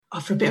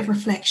after a bit of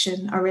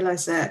reflection, I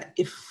realised that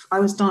if I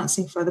was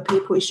dancing for other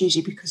people, it's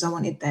usually because I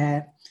wanted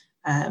their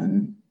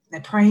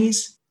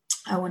praise.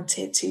 I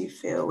wanted to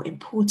feel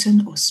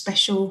important or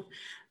special.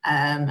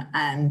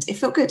 And it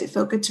felt good. It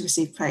felt good to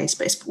receive praise,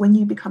 but it's when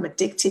you become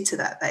addicted to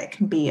that it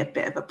can be a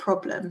bit of a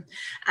problem.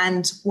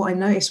 And what I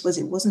noticed was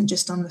it wasn't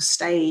just on the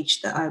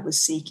stage that I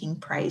was seeking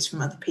praise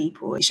from other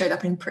people. It showed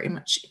up in pretty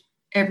much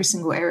every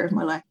single area of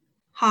my life.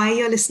 Hi,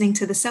 you're listening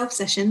to The Self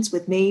Sessions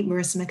with me,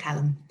 Marissa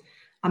McCallum.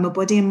 I'm a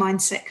body and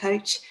mindset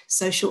coach,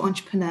 social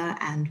entrepreneur,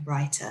 and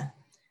writer.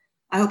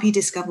 I help you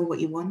discover what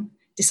you want,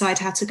 decide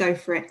how to go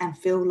for it, and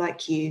feel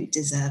like you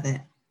deserve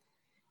it.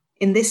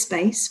 In this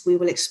space, we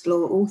will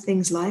explore all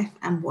things life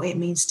and what it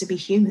means to be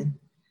human.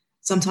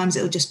 Sometimes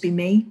it'll just be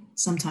me,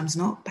 sometimes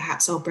not.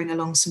 Perhaps I'll bring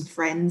along some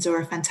friends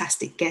or a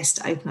fantastic guest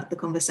to open up the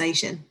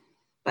conversation.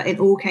 But in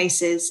all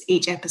cases,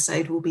 each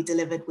episode will be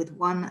delivered with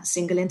one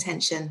single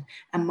intention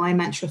and my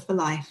mantra for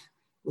life,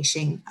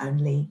 wishing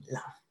only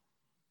love.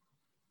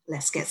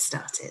 Let's get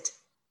started.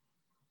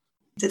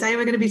 Today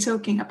we're going to be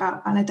talking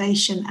about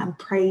validation and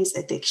praise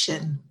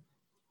addiction.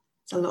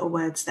 It's a lot of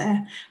words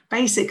there.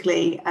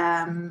 Basically,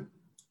 I'm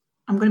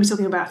going to be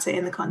talking about it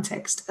in the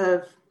context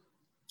of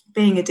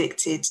being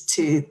addicted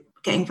to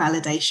getting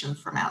validation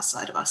from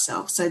outside of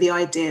ourselves. So the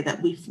idea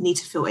that we need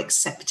to feel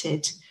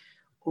accepted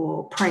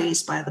or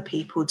praised by other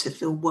people to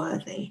feel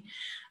worthy.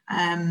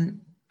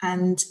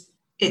 And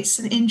it's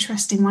an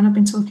interesting one. I've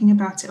been talking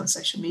about it on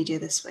social media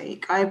this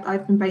week.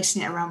 I've been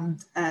basing it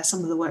around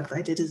some of the work that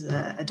I did as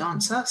a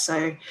dancer.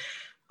 So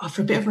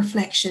after a bit of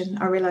reflection,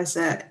 I realised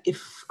that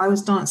if I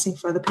was dancing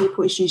for other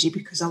people, it's usually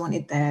because I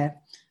wanted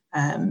their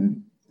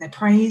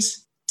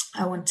praise.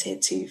 I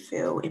wanted to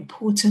feel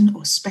important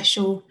or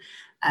special.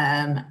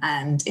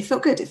 And it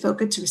felt good. It felt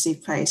good to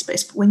receive praise, but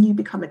it's when you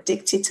become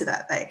addicted to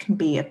that it can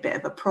be a bit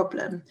of a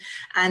problem.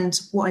 And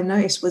what I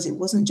noticed was it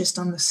wasn't just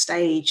on the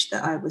stage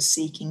that I was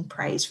seeking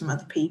praise from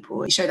other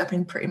people. It showed up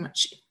in pretty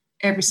much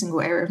every single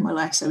area of my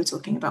life. So we're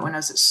talking about when I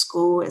was at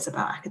school, it's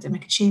about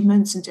academic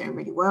achievements and doing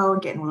really well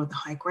and getting all of the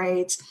high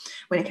grades.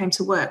 When it came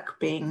to work,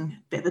 being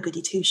a bit of a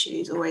goody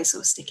two-shoes, always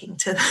sort of sticking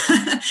to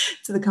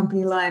to the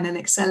company line and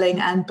excelling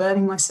and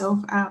burning myself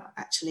out,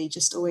 actually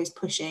just always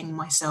pushing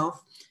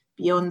myself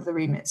beyond the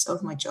remits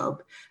of my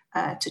job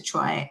to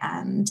try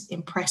and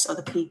impress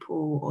other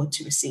people or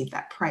to receive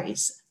that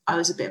praise. I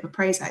was a bit of a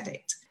praise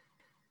addict.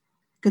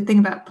 Good thing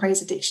about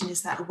praise addiction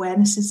is that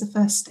awareness is the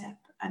first step,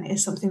 and it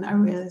is something that I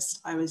realized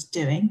I was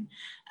doing.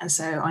 And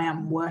so I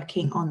am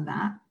working on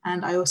that.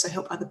 And I also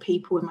help other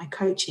people in my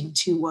coaching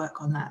to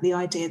work on that. The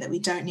idea that we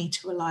don't need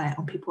to rely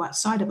on people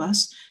outside of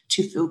us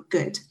to feel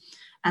good.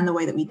 And the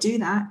way that we do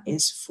that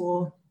is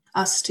for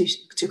us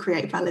to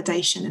create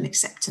validation and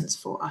acceptance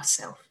for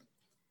ourselves.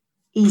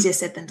 Easier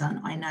said than done,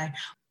 I know.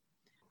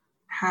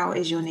 How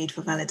is your need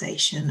for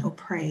validation or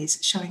praise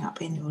showing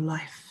up in your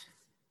life?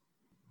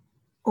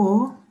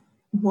 Or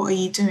what are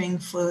you doing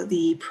for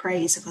the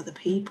praise of other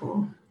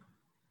people?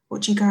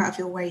 What do you go out of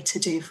your way to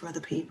do for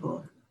other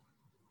people?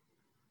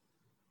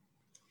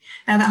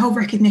 Now, that whole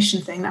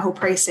recognition thing, that whole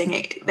praise thing,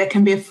 there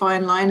can be a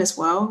fine line as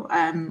well.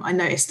 I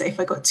noticed that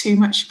if I got too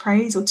much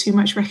praise or too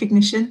much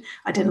recognition,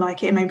 I didn't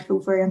like it. It made me feel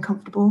very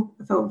uncomfortable.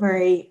 I felt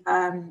very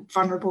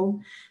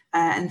vulnerable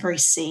and very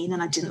seen,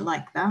 and I didn't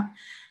like that.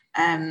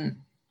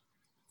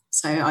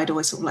 So I'd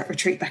always sort of like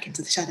retreat back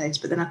into the shadows,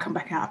 but then I'd come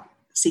back out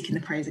seeking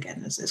the praise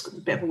again. So it's got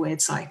a bit of a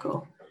weird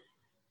cycle.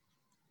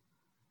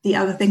 The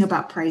other thing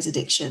about praise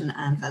addiction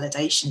and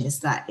validation is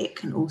that it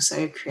can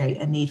also create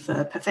a need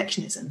for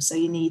perfectionism. So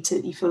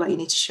you feel like you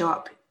need to show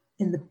up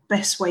in the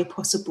best way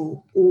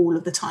possible all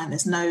of the time.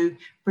 There's no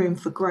room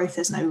for growth.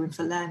 There's no room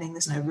for learning.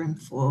 There's no room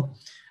for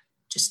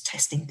just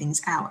testing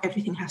things out.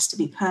 Everything has to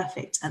be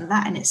perfect. And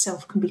that in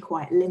itself can be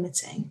quite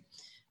limiting.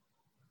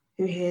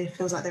 Who here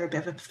feels like they're a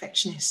bit of a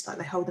perfectionist, like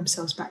they hold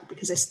themselves back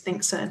because they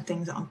think certain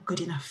things aren't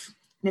good enough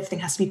and everything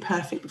has to be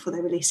perfect before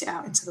they release it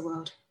out into the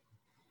world.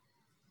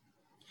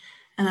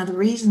 And now the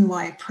reason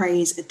why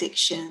praise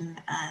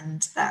addiction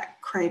and that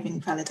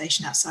craving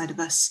validation outside of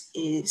us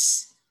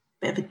is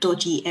a bit of a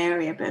dodgy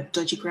area, a bit of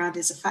dodgy ground,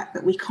 is the fact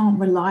that we can't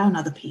rely on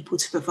other people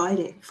to provide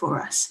it for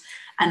us.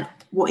 And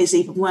what is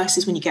even worse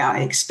is when you go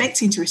out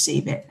expecting to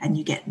receive it and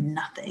you get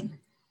nothing.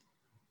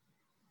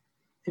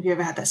 Have you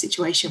ever had that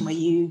situation where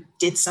you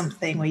did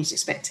something where you was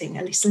expecting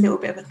at least a little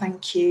bit of a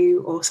thank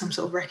you or some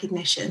sort of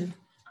recognition,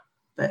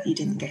 but you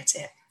didn't get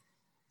it?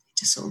 It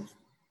just sort of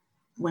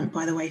went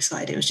by the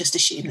wayside. It was just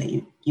assumed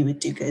that you would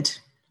do good.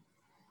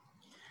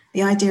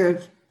 The idea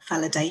of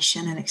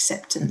validation and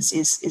acceptance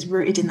is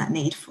rooted in that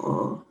need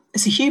for,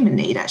 it's a human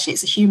need actually,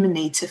 it's a human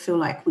need to feel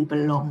like we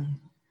belong,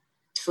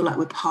 to feel like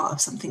we're part of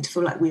something, to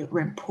feel like we're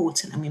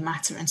important and we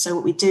matter. And so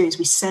what we do is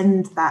we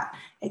send that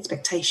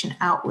expectation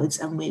outwards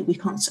and we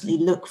constantly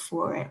look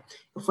for it.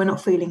 If we're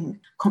not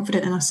feeling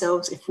confident in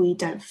ourselves, if we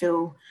don't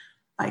feel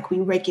like we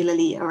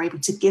regularly are able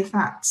to give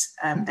that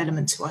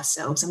element to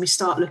ourselves, and we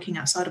start looking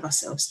outside of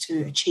ourselves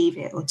to achieve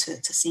it or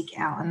to seek it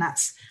out. And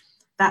that's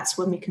that's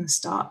when we can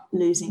start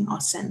losing our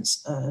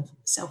sense of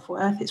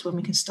self-worth. It's when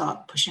we can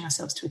start pushing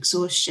ourselves to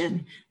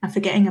exhaustion and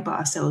forgetting about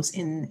ourselves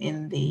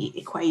in the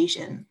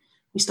equation.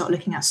 We start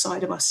looking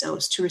outside of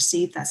ourselves to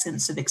receive that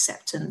sense of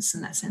acceptance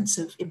and that sense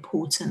of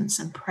importance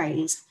and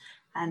praise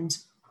and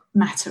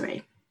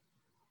mattering.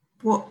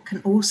 What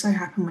can also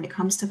happen when it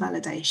comes to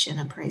validation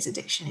and praise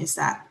addiction is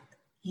that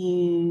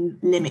you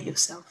limit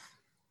yourself.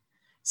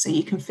 So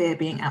you can fear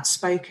being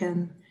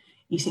outspoken.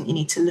 You think you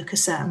need to look a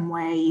certain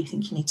way. You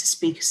think you need to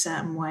speak a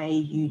certain way.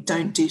 You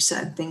don't do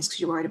certain things because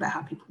you're worried about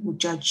how people will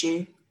judge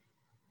you.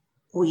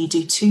 Or you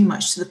do too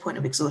much to the point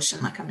of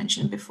exhaustion, like I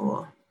mentioned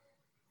before.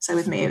 So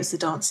with me, it was the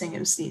dancing, it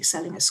was the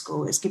excelling at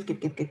school, it was give,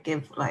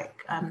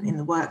 like in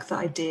the work that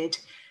I did,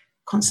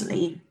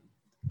 constantly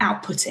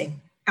outputting,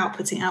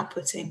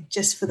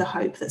 just for the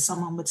hope that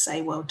someone would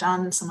say, well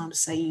done, someone would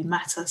say you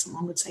matter,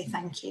 someone would say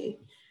thank you.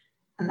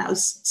 And that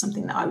was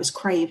something that I was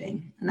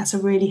craving. And that's a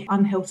really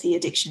unhealthy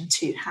addiction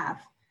to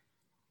have.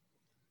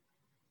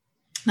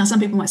 Now, some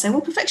people might say, well,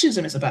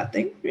 perfectionism is a bad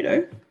thing, you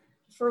know,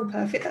 if we're all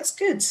perfect, that's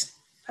good.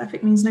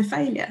 Perfect means no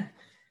failure.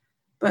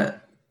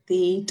 But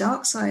the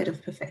dark side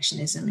of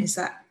perfectionism is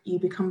that you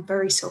become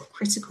very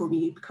self-critical,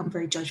 you become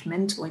very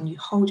judgmental, and you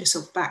hold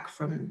yourself back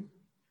from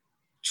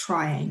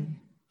trying,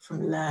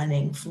 from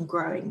learning, from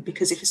growing,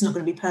 because if it's not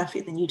going to be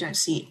perfect, then you don't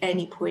see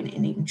any point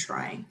in even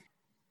trying.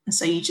 And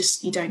so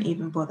you don't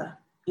even bother.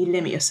 You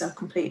limit yourself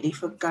completely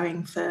for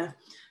going for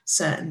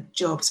certain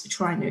jobs, for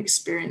trying new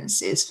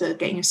experiences, for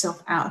getting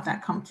yourself out of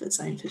that comfort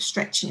zone, for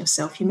stretching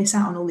yourself. You miss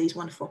out on all these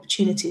wonderful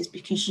opportunities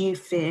because you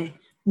fear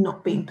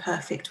not being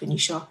perfect when you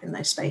show up in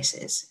those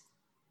spaces.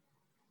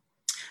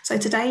 So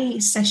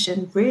today's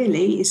session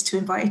really is to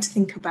invite you to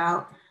think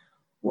about,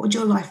 what would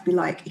your life be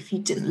like if you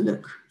didn't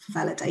look for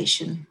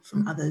validation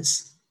from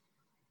others?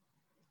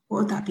 What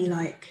would that be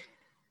like?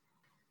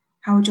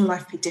 How would your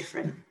life be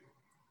different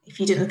if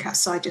you didn't look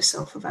outside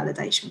yourself for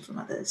validation from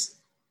others?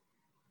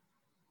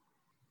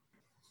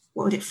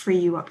 What would it free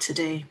you up to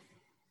do?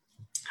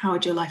 How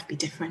would your life be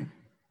different?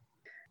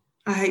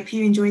 I hope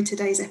you enjoyed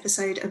today's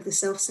episode of the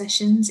Self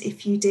Sessions.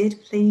 If you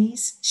did,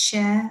 please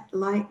share,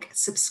 like,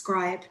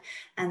 subscribe,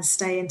 and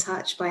stay in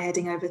touch by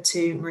heading over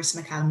to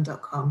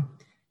marissamccallum.com.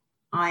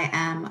 I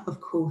am,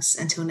 of course,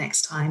 until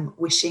next time,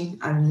 wishing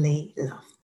only love.